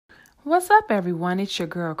What's up, everyone? It's your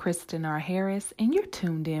girl, Kristen R. Harris, and you're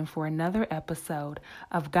tuned in for another episode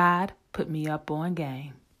of God Put Me Up on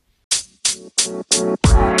Game.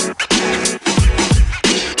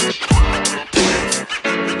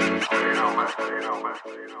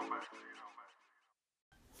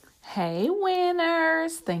 Hey,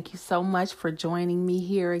 winners! Thank you so much for joining me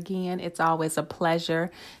here again. It's always a pleasure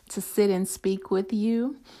to sit and speak with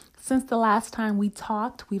you. Since the last time we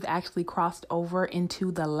talked, we've actually crossed over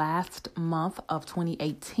into the last month of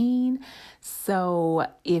 2018. So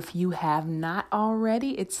if you have not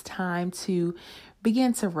already, it's time to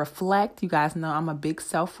begin to reflect. You guys know I'm a big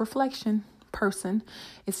self-reflection person.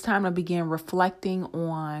 It's time to begin reflecting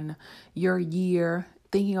on your year,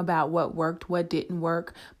 thinking about what worked, what didn't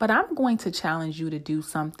work. But I'm going to challenge you to do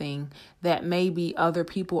something that maybe other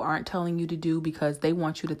people aren't telling you to do because they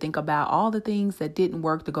want you to think about all the things that didn't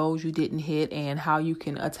work, the goals you didn't hit, and how you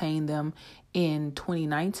can attain them in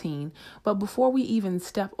 2019. But before we even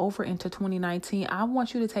step over into 2019, I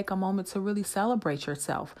want you to take a moment to really celebrate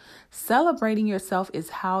yourself. Celebrating yourself is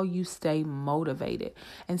how you stay motivated.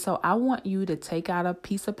 And so I want you to take out a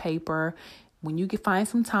piece of paper when you can find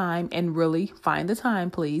some time, and really find the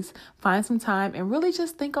time, please find some time and really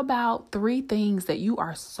just think about 3 things that you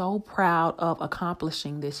are so proud of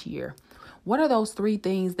accomplishing this year. What are those 3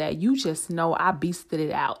 things that you just know I beasted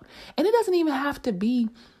it out? And it doesn't even have to be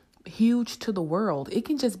huge to the world. It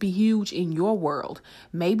can just be huge in your world.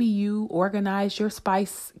 Maybe you organized your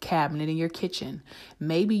spice cabinet in your kitchen.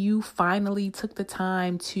 Maybe you finally took the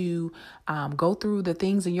time to go through the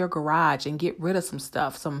things in your garage and get rid of some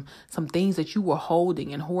stuff, some things that you were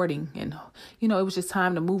holding and hoarding, and it was just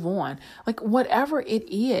time to move on. Like whatever it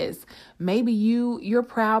is, maybe you're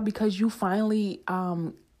proud because you finally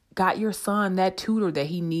got your son that tutor that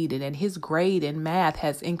he needed and his grade in math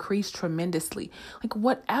has increased tremendously. Like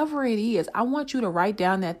whatever it is, I want you to write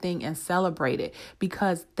down that thing and celebrate it,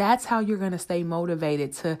 because that's how you're going to stay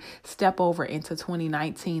motivated to step over into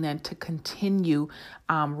 2019 and to continue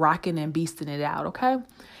rocking and beasting it out. Okay.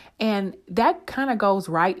 And that kind of goes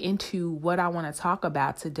right into what I want to talk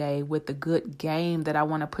about today with the good game that I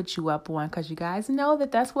want to put you up on, because you guys know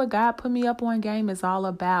that that's what God Put Me Up on Game is all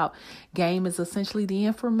about. Game is essentially the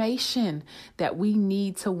information that we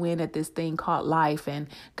need to win at this thing called life. And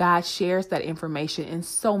God shares that information in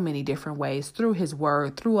so many different ways, through his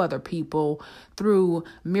word, through other people, through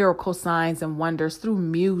miracle signs and wonders, through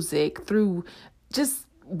music, through just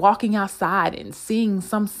walking outside and seeing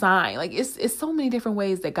some sign. Like it's so many different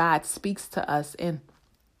ways that God speaks to us, and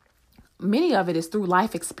many of it is through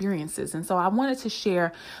life experiences. And so I wanted to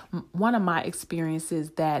share one of my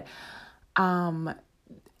experiences that I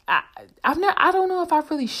don't know if I've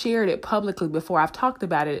really shared it publicly before. I've talked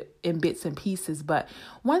about it in bits and pieces, but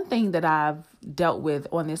one thing that I've dealt with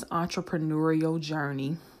on this entrepreneurial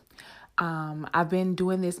journey, I've been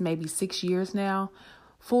doing this maybe 6 years now,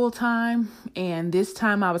 full time. And this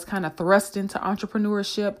time I was kind of thrust into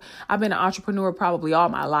entrepreneurship. I've been an entrepreneur probably all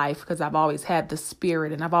my life because I've always had the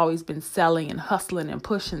spirit and I've always been selling and hustling and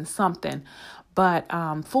pushing something. But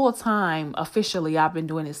full time, officially, I've been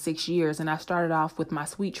doing it 6 years. And I started off with my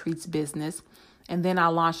sweet treats business. And then I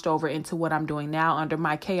launched over into what I'm doing now under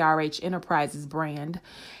my KRH Enterprises brand.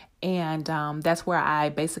 And that's where I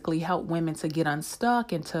basically help women to get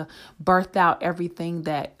unstuck and to birth out everything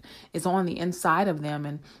that is on the inside of them.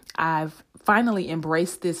 And I've finally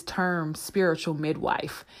embraced this term, spiritual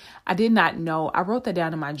midwife. I did not know. I wrote that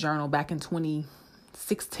down in my journal back in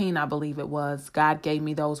 2016, I believe it was. God gave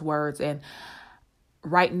me those words. And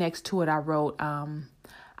right next to it, I wrote,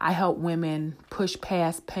 I help women push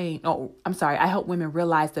past pain. I help women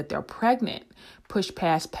realize that they're pregnant, push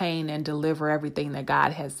past pain, and deliver everything that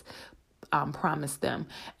God has promised them.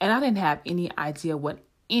 And I didn't have any idea what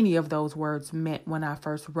any of those words meant when I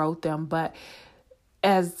first wrote them. But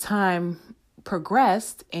as time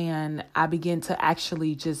progressed and I began to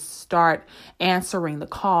actually just start answering the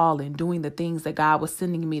call and doing the things that God was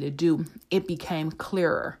sending me to do, it became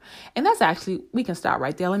clearer. And that's actually, we can start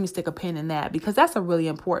right there. Let me stick a pin in that, because that's a really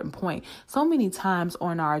important point. So many times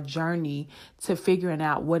on our journey to figuring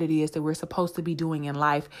out what it is that we're supposed to be doing in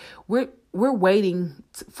life, we're waiting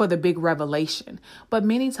for the big revelation. But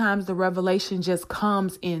many times the revelation just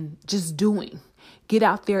comes in just doing. Get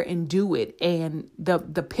out there and do it. And the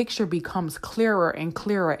picture becomes clearer and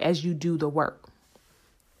clearer as you do the work.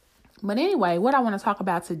 But anyway, what I want to talk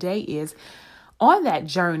about today is on that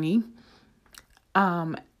journey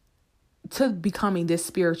to becoming this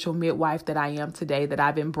spiritual midwife that I am today, that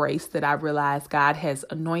I've embraced, that I realized God has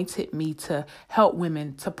anointed me to help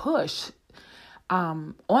women to push.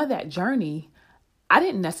 On that journey, I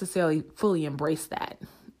didn't necessarily fully embrace that.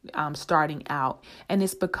 starting out. And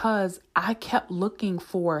it's because I kept looking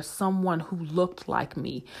for someone who looked like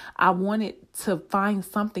me. I wanted to find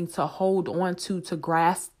something to hold on to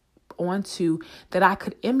grasp onto that I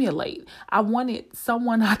could emulate. I wanted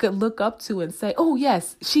someone I could look up to and say, oh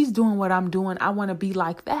yes, she's doing what I'm doing. I want to be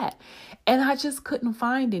like that. And I just couldn't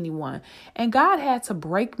find anyone. And God had to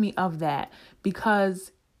break me of that,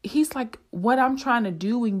 because he's like, what I'm trying to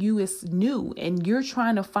do in you is new, and you're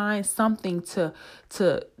trying to find something to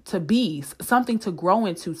be, something to grow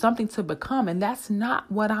into, something to become. And that's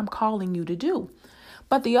not what I'm calling you to do.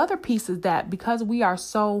 But the other piece is that because we are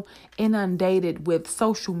so inundated with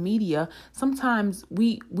social media, sometimes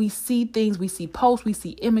we see things, we see posts, we see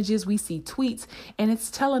images, we see tweets, and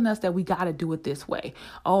it's telling us that we got to do it this way.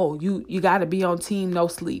 Oh, you got to be on team no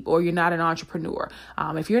sleep, or you're not an entrepreneur.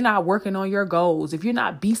 If you're not working on your goals, if you're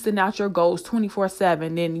not beasting out your goals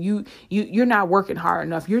 24/7, then you're not working hard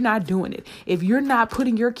enough. You're not doing it. If you're not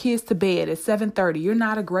putting your kids to bed at 7:30, you're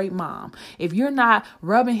not a great mom. If you're not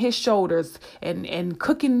rubbing his shoulders and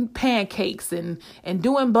cooking pancakes and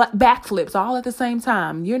doing backflips all at the same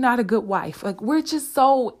time, you're not a good wife. Like, we're just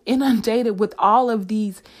so inundated with all of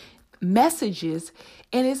these messages.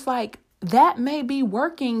 And it's like, that may be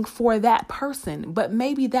working for that person, but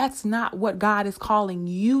maybe that's not what God is calling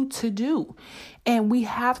you to do. And we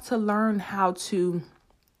have to learn how to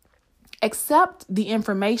accept the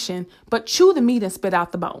information, but chew the meat and spit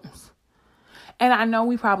out the bones. And I know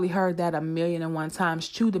we probably heard that 1,000,001 times,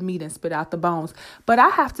 chew the meat and spit out the bones. But I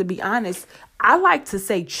have to be honest, I like to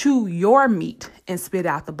say chew your meat and spit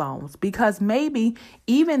out the bones, because maybe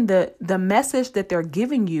even the message that they're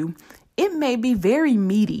giving you, it may be very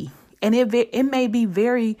meaty, and it may be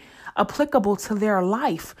very applicable to their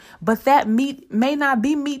life, but that meat may not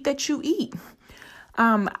be meat that you eat.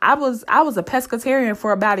 I was a pescatarian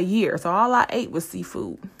for about a year, so all I ate was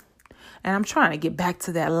seafood. And I'm trying to get back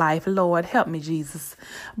to that life. Lord, help me, Jesus.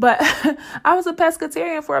 But I was a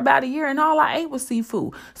pescatarian for about a year, and all I ate was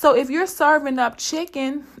seafood. So if you're serving up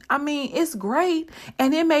chicken, I mean, it's great,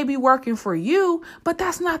 and it may be working for you, but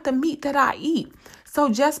that's not the meat that I eat. So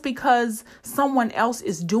just because someone else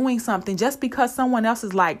is doing something, just because someone else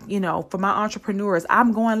is like, for my entrepreneurs,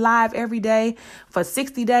 I'm going live every day for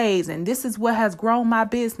 60 days, and this is what has grown my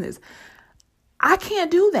business. I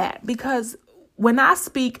can't do that, because when I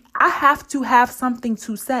speak, I have to have something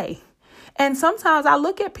to say. And sometimes I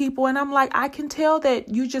look at people and I'm like, I can tell that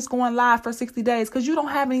you're just going live for 60 days because you don't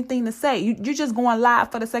have anything to say. You're just going live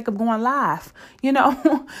for the sake of going live,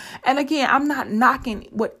 And again, I'm not knocking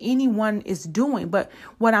what anyone is doing, but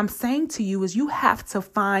what I'm saying to you is you have to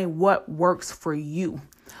find what works for you.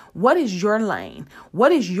 What is your lane?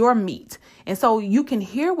 What is your meat? And so you can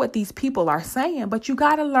hear what these people are saying, but you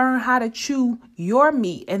got to learn how to chew your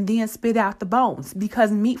meat and then spit out the bones,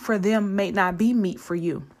 because meat for them may not be meat for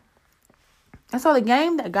you. And so the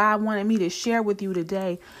game that God wanted me to share with you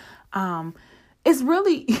today is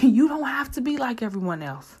really, you don't have to be like everyone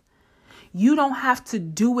else. You don't have to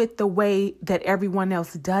do it the way that everyone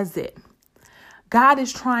else does it. God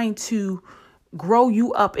is trying to grow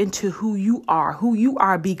you up into who you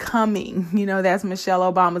are becoming. That's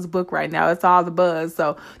Michelle Obama's book right now. It's all the buzz.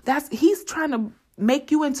 So he's trying to make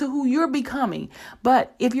you into who you're becoming.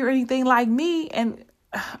 But if you're anything like me, and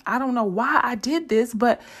I don't know why I did this,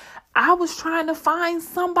 but I was trying to find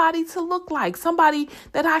somebody to look like, somebody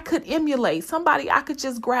that I could emulate, somebody I could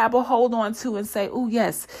just grab a hold on to and say, oh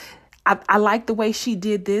yes, I like the way she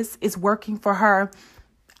did this. It's working for her.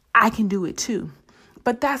 I can do it too.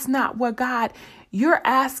 But that's not what you're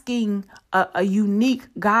asking a unique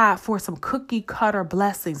God for some cookie cutter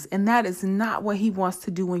blessings. And that is not what he wants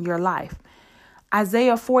to do in your life.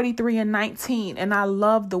 Isaiah 43:19. And I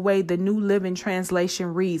love the way the New Living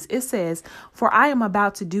Translation reads. It says, for I am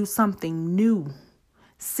about to do something new.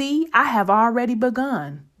 See, I have already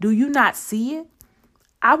begun. Do you not see it?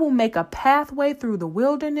 I will make a pathway through the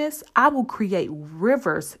wilderness. I will create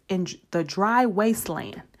rivers in the dry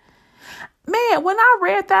wasteland. Man, when I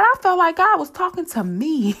read that, I felt like God was talking to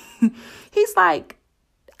me. He's like,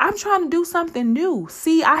 I'm trying to do something new.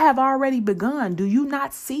 See, I have already begun. Do you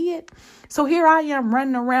not see it? So here I am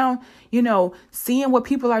running around, seeing what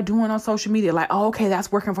people are doing on social media. Like, oh, okay,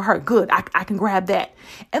 that's working for her. Good. I can grab that.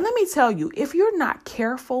 And let me tell you, if you're not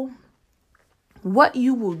careful, what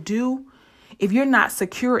you will do, if you're not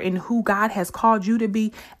secure in who God has called you to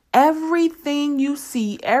be, everything you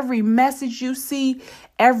see, every message you see,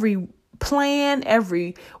 every plan,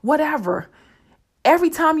 every whatever,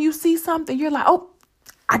 every time you see something, you're like, oh,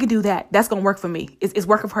 I can do that. That's going to work for me. It's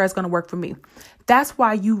working for her. It's going to work for me. That's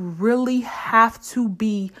why you really have to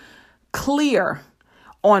be clear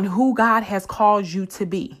on who God has called you to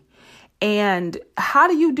be. And how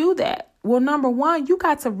do you do that? Well, number one, you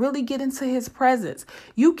got to really get into his presence.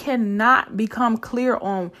 You cannot become clear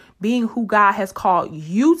on being who God has called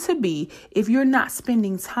you to be if you're not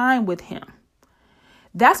spending time with him.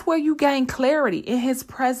 That's where you gain clarity, in his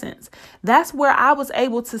presence. That's where I was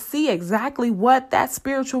able to see exactly what that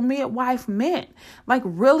spiritual midwife meant. Like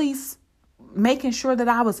really making sure that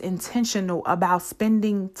I was intentional about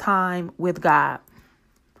spending time with God.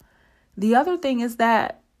 The other thing is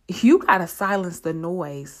that you got to silence the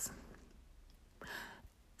noise.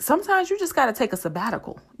 Sometimes you just got to take a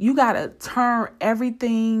sabbatical. You got to turn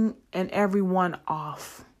everything and everyone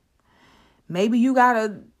off. Maybe you got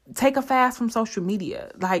to take a fast from social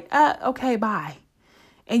media. Like, okay, bye.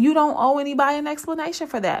 And you don't owe anybody an explanation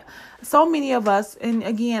for that. So many of us, and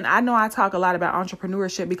again, I know I talk a lot about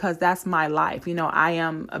entrepreneurship because that's my life. You know, I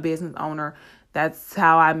am a business owner. That's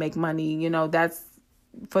how I make money. You know, that's,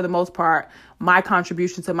 for the most part, my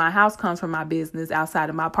contribution to my house comes from my business outside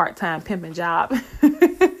of my part-time pimping job.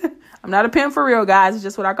 I'm not a pimp for real, guys. It's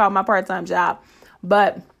just what I call my part-time job.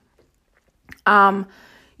 But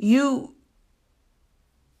you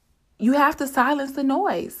have to silence the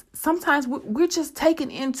noise. Sometimes we're just taking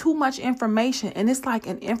in too much information, and it's like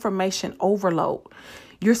an information overload.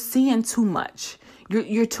 You're seeing too much.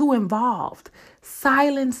 You're too involved.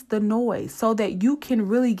 Silence the noise so that you can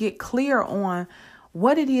really get clear on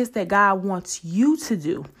what it is that God wants you to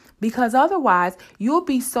do. Because otherwise, you'll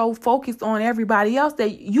be so focused on everybody else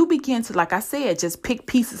that you begin to, like I said, just pick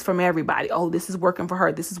pieces from everybody. Oh, this is working for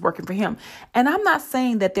her. This is working for him. And I'm not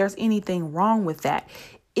saying that there's anything wrong with that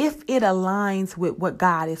if it aligns with what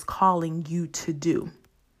God is calling you to do.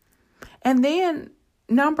 And then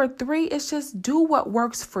number 3 is just do what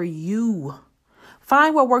works for you.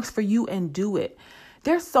 Find what works for you and do it.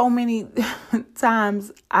 There's so many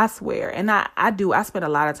times, I swear, and I spend a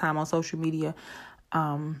lot of time on social media.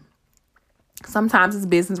 Sometimes it's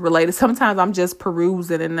business related. Sometimes I'm just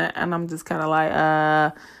perusing and I'm just kind of like,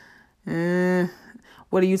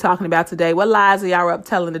 what are you talking about today? What lies are y'all up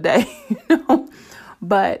telling today?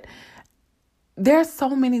 But there's so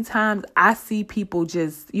many times I see people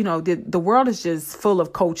just, the world is just full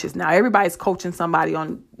of coaches. Now everybody's coaching somebody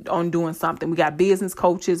on doing something. We got business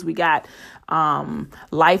coaches. We got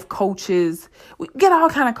life coaches. We get all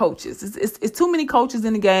kind of coaches. It's too many coaches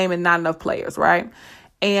in the game and not enough players, right?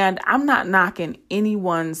 And I'm not knocking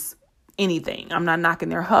anyone's anything. I'm not knocking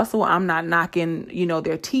their hustle. I'm not knocking,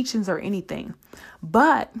 their teachings or anything.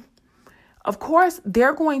 But of course,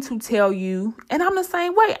 they're going to tell you, and I'm the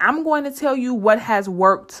same way. I'm going to tell you what has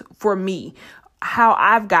worked for me, how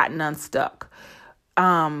I've gotten unstuck.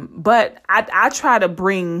 But I try to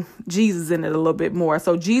bring Jesus in it a little bit more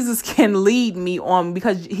so Jesus can lead me on,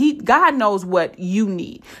 because God knows what you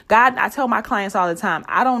need. I tell my clients all the time,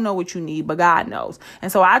 I don't know what you need, but God knows.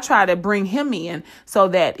 And so I try to bring him in so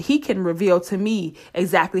that he can reveal to me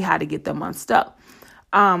exactly how to get them unstuck.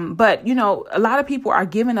 But a lot of people are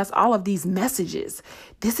giving us all of these messages.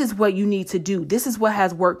 This is what you need to do. This is what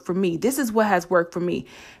has worked for me. This is what has worked for me.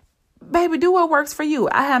 Baby, do what works for you.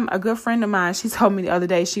 I have a good friend of mine. She told me the other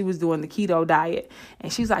day she was doing the keto diet,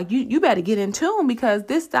 and she's like, you better get in tune, because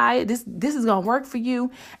this diet, this is going to work for you.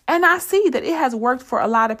 And I see that it has worked for a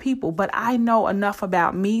lot of people, but I know enough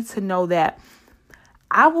about me to know that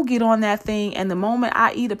I will get on that thing, and the moment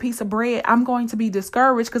I eat a piece of bread, I'm going to be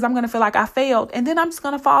discouraged because I'm going to feel like I failed, and then I'm just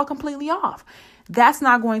going to fall completely off. That's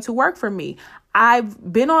not going to work for me.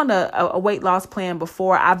 I've been on a weight loss plan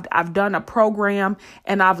before. I've done a program,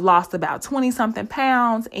 and I've lost about 20 something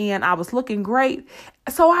pounds, and I was looking great.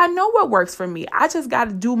 So I know what works for me. I just got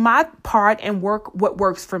to do my part and work what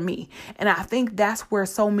works for me. And I think that's where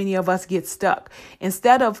so many of us get stuck.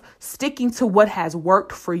 Instead of sticking to what has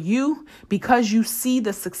worked for you, because you see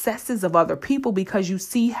the successes of other people, because you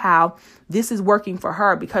see how this is working for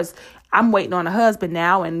her, because I'm waiting on a husband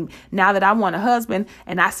now. And now that I want a husband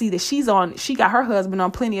and I see that she got her husband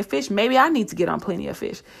on Plenty of Fish, maybe I need to get on Plenty of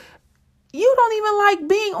Fish. You don't even like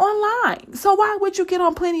being online. So why would you get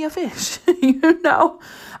on Plenty of Fish?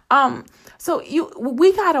 So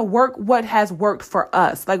we got to work what has worked for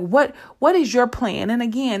us. Like what is your plan? And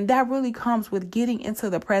again, that really comes with getting into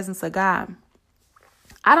the presence of God.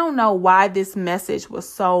 I don't know why this message was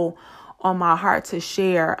so on my heart to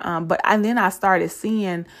share. And then I started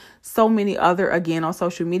seeing so many other, again, on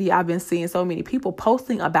social media, I've been seeing so many people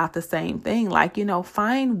posting about the same thing. Like,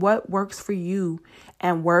 find what works for you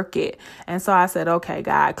and work it. And so I said, okay,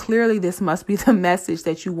 God, clearly this must be the message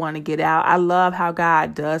that you want to get out. I love how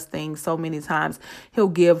God does things so many times. He'll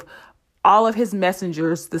give all of his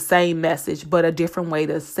messengers the same message, but a different way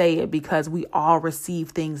to say it, because we all receive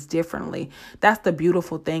things differently. That's the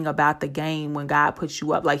beautiful thing about the game when God puts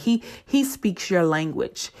you up. Like he speaks your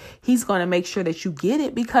language. He's going to make sure that you get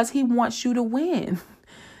it because he wants you to win.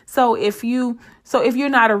 So if you're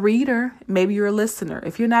not a reader, maybe you're a listener.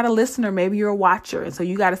 If you're not a listener, maybe you're a watcher. And so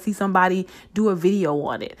you got to see somebody do a video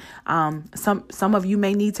on it. Some of you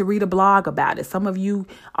may need to read a blog about it. Some of you,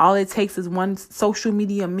 all it takes is one social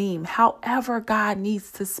media meme. However, God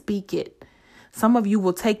needs to speak it. Some of you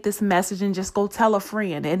will take this message and just go tell a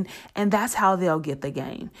friend, and that's how they'll get the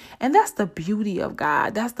game. And that's the beauty of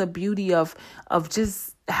God. That's the beauty of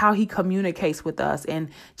just how he communicates with us, and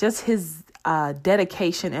just his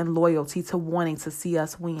dedication and loyalty to wanting to see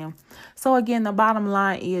us win. So again, the bottom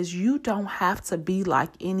line is you don't have to be like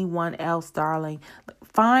anyone else, darling.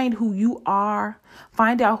 Find who you are.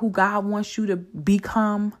 Find out who God wants you to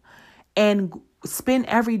become, and spend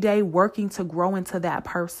every day working to grow into that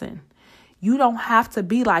person. You don't have to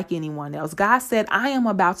be like anyone else. God said, I am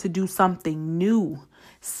about to do something new.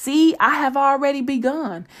 See, I have already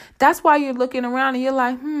begun. That's why you're looking around and you're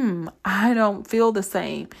like, I don't feel the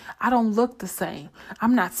same. I don't look the same.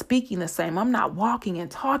 I'm not speaking the same. I'm not walking and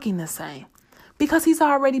talking the same. Because he's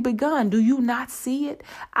already begun. Do you not see it?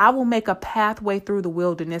 I will make a pathway through the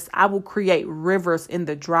wilderness. I will create rivers in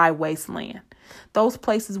the dry wasteland. Those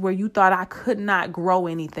places where you thought I could not grow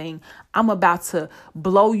anything, I'm about to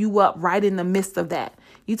blow you up right in the midst of that.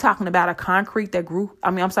 You talking about a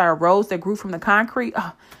rose that grew from the concrete?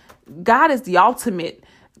 Oh, God is the ultimate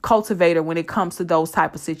cultivator when it comes to those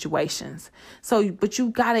type of situations. But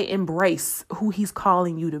you got to embrace who he's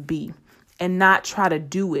calling you to be, and not try to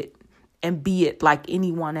do it and be it like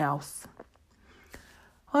anyone else.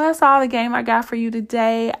 Well, that's all the game I got for you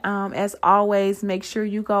today. As always, make sure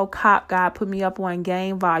you go cop God Put Me Up on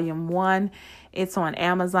Game Volume 1. It's on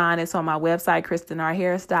Amazon. It's on my website,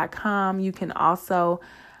 KristenRHarris.com. You can also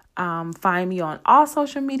find me on all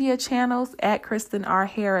social media channels at Kristen R.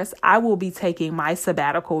 Harris. I will be taking my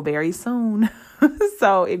sabbatical very soon.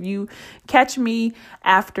 So if you catch me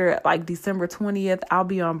after like December 20th, I'll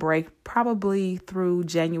be on break probably through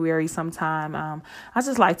January sometime. I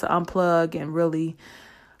just like to unplug and really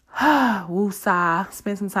woosah,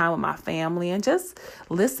 spend some time with my family and just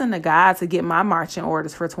listen to God to get my marching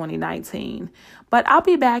orders for 2019. But I'll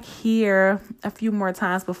be back here a few more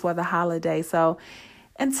times before the holiday. So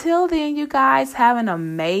until then, you guys have an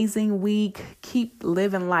amazing week. Keep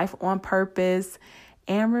living life on purpose.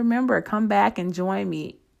 And remember, come back and join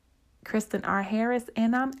me, Kristen R. Harris,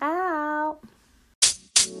 and I'm out.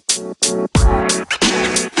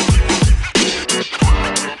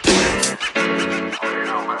 You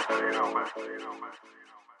know, man.